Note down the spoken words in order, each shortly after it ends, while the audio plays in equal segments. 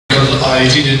I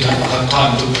didn't have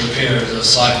time to prepare the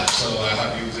slide, so I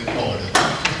have used the board.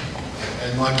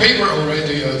 And my paper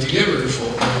already delivered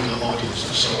for all the audience,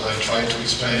 so I try to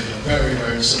explain a very,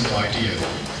 very simple idea,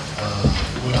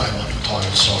 what I want to tell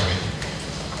you. Sorry.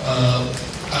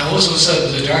 I also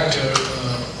serve the director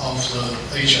of the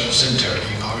Asia Center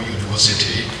in our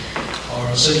university.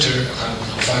 Our center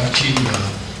has 15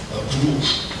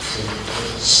 groups for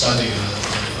study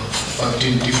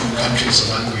 15 different countries,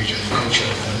 language, and culture,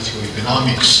 political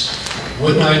economics.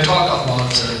 When I talk about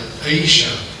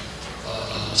Asia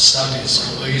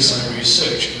studies or Asia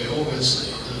research, we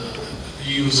always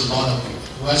use a lot of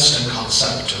Western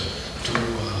concept to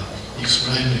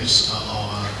explain this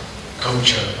our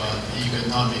culture,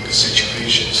 economic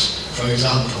situations. For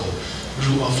example,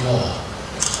 rule of law.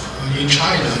 In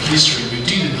China history, we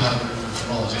didn't have rule of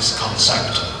law, this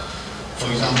concept. For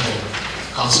example,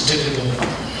 constitutive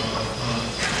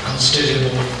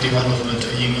development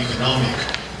in economic.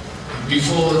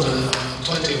 Before the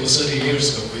 20 or 30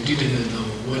 years ago, we didn't know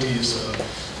what is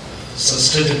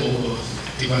sustainable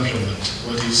development,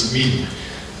 what does it mean.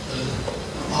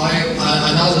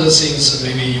 Another things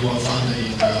maybe you will find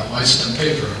in Western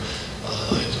paper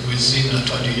within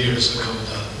 20 years called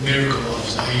the miracle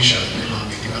of the Asian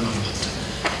economic development.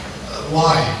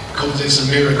 Why call this a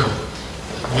miracle?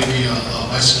 Maybe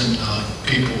Western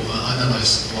people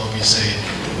analyze what we say.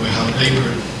 We have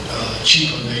labor,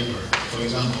 cheaper labor. For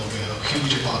example, we have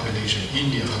huge population.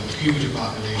 India has a huge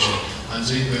population, and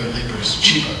their labor is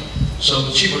cheaper.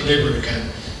 So cheaper labor can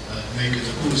make the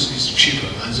goods is cheaper,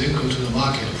 and then go to the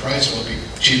market, the price will be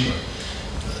cheaper.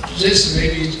 This may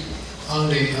be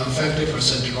only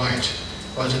 50% right,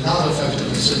 but another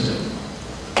 50%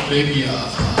 maybe you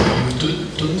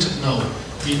don't know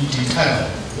in detail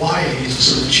why it's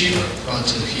so cheaper, but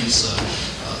his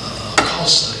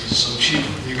cost is so cheap,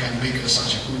 they can make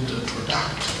such a good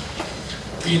product.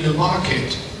 In the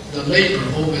market, the labor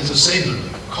always the same,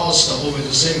 cost always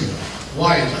the same.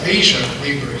 Why the Asian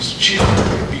labor is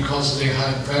cheaper? Because they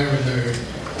have very, very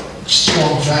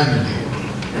strong family.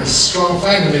 A strong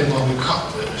family will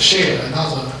share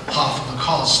another half of the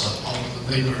cost of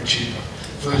the labor cheaper.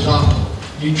 For example,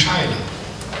 in China,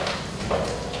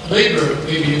 labor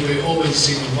maybe we always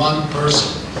see one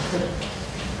person,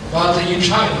 but in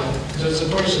China there's a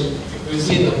person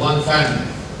within one family.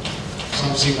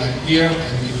 Something like here,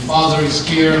 and his father is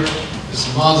here, his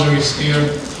mother is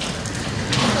here.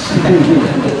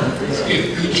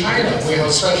 In China, we have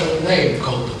a special name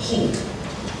called Hu.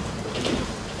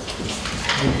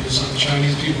 Maybe some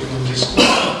Chinese people know this.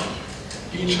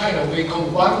 In China, we call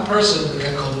one person, we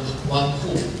can call one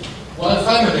Hu. One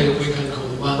family, we can call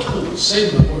one Hu.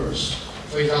 Same words.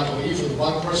 For example, if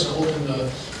one person opened the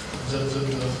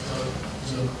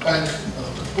bank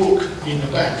book in the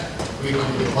bank, we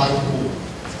call it one Hu.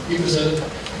 If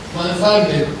one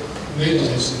family made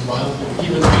this in one Hu,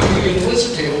 even Peking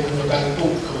University opened a bank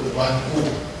book called one Hu.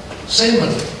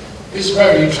 Similarly, it's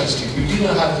very interesting. We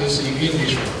didn't have this in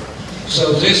English.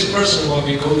 So this person will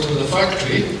be go to the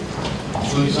factory.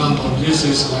 For example, this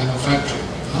is like a factory.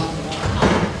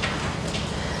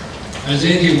 And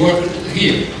then he worked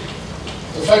here.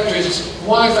 The factory,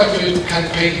 why factory can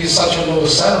pay such a low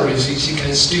salary since he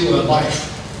can steal a life?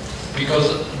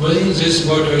 Because when this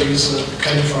worker is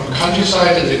coming from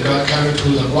countryside, they got carried to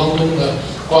the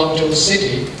Guangzhou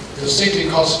city. The city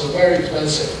costs very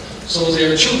expensive. So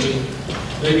their children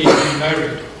maybe be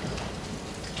married.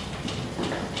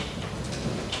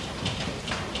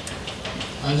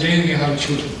 And then you have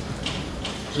children.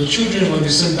 The children will be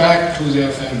sent back to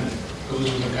their family, go to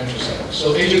the countryside.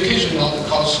 So education not the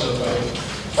cost of a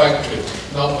factory,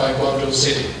 not by Guangzhou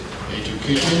city.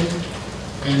 Education.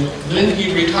 And then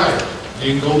he retired,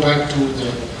 then go back to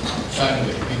the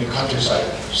family in the countryside.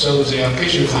 So their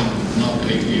pension fund not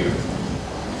paid here.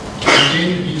 And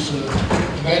then his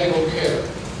medical care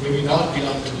maybe not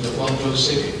belong to the Guangzhou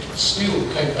city, still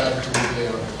came back to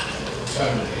their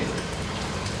family.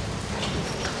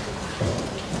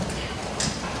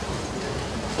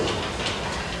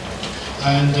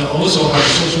 And also have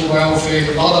social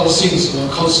welfare, a lot of things were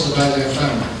cost by their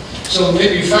family. So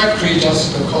maybe factory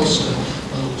just cost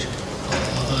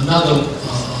another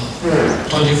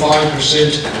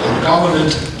 25%, and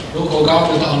government, local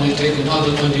government only take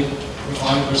another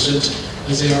 25%,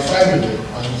 and their family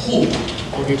and home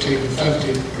will be taking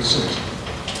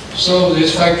 50%. So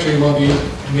this factory will be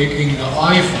making an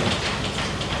iPhone.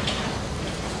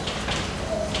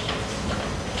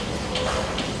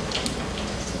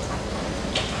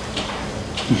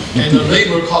 And the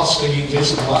labor cost in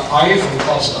this iPhone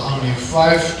cost only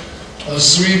 3% or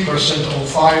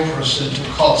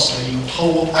 5% cost in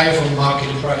whole iPhone market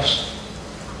price.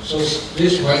 So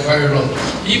this is very low.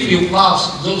 If you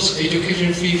pass those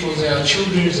education fee for their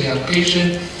children, their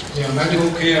patient, their medical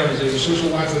care, their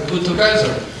social welfare put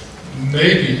together,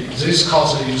 maybe this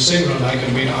cost is similar like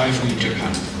making an iPhone in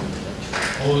Japan,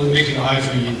 or making an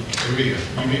iPhone in Korea,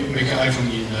 make an iPhone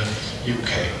in the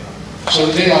UK. So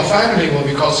their family will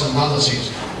be cost another thing,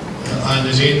 and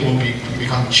then will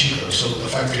become cheaper. So the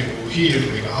factory will here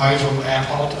make an iPhone,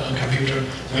 iPod, computer,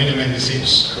 many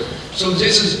things. So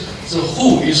this is the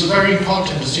who is a very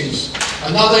important thing.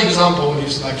 Another example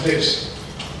is like this.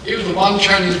 If the one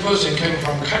Chinese person came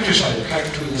from countryside back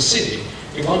to the city,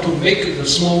 he want to make a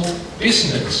small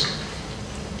business,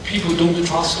 people don't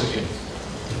trust him.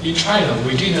 In China,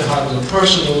 we didn't have the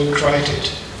personal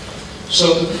credit. So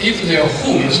if their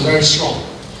who is very strong,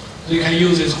 they can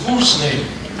use this who's name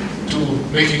to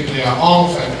making their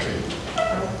own factory.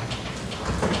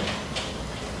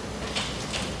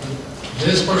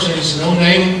 This person is no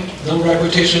name, no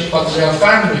reputation, but their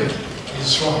family is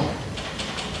strong.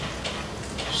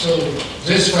 So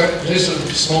this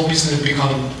small business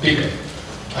become bigger.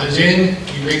 And then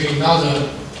you make another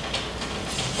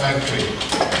factory.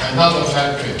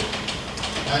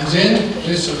 And then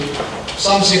this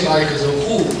something like the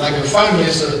who, like a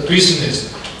family's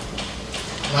business,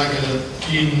 like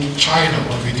in China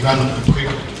will be developed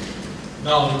quickly.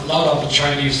 Now a lot of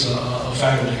Chinese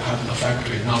family have a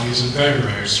factory. Now it's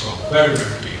very strong, very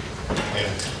big. Yeah.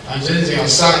 And then their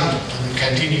son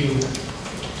continue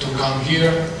to come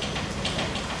here,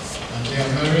 and they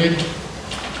are married.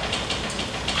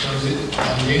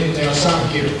 And then their son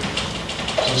here.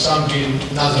 So son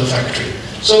build another factory.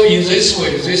 So in this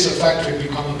way, this factory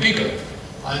become bigger.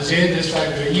 And then this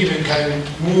factory even can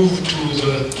move to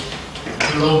the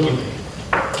globally.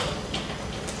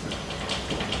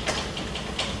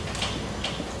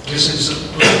 This is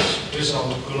growth, this is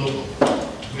our global.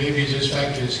 Maybe this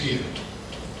factory is here.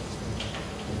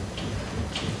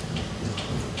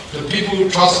 The people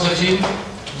trusted him,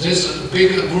 this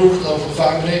big group of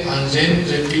family, and then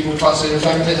the people trusted the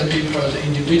family, and people trust the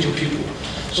individual people.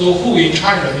 So who in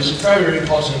China is a very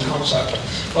important concept.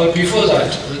 But before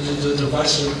that, the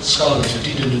Western scholars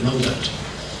didn't know that.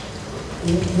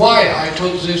 Why I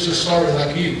told this story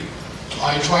like you?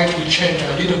 I tried to change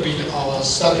a little bit our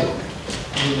study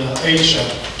in Asia,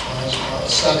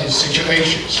 study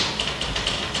situations.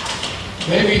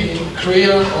 Maybe in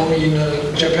Korea or in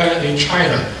Japan, in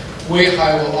China, we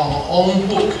have our own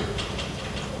book.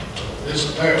 It's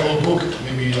a very old book,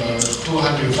 maybe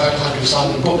 200,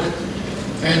 500,000 book.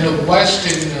 And the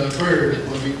Western bird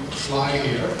will be flying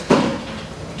here.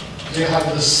 They have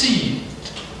the seed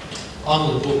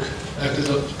on the book, like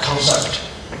the concept.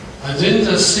 And then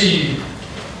the seed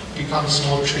becomes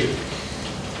small tree.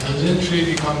 And then tree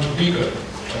becomes bigger,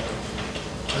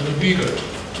 and bigger,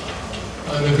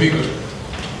 and bigger.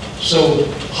 So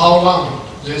how long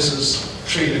this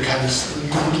tree can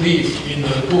live in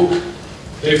the book?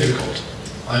 Difficult.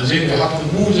 And then we have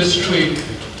to move this tree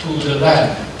to the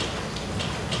land.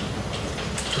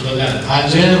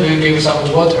 And then we give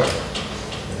some water.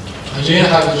 And then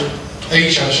have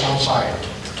Asia outside.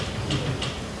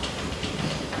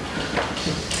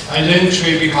 And then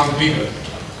tree become bigger.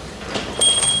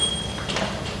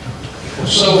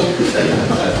 So,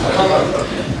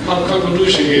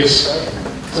 conclusion is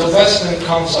the Western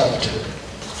concept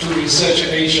to research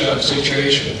Asia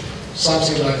situation,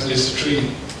 something like this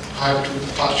tree have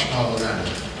to touch our land,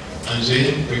 and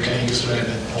then we can explain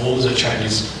all the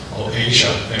Chinese or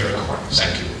Asia area.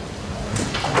 Thank you.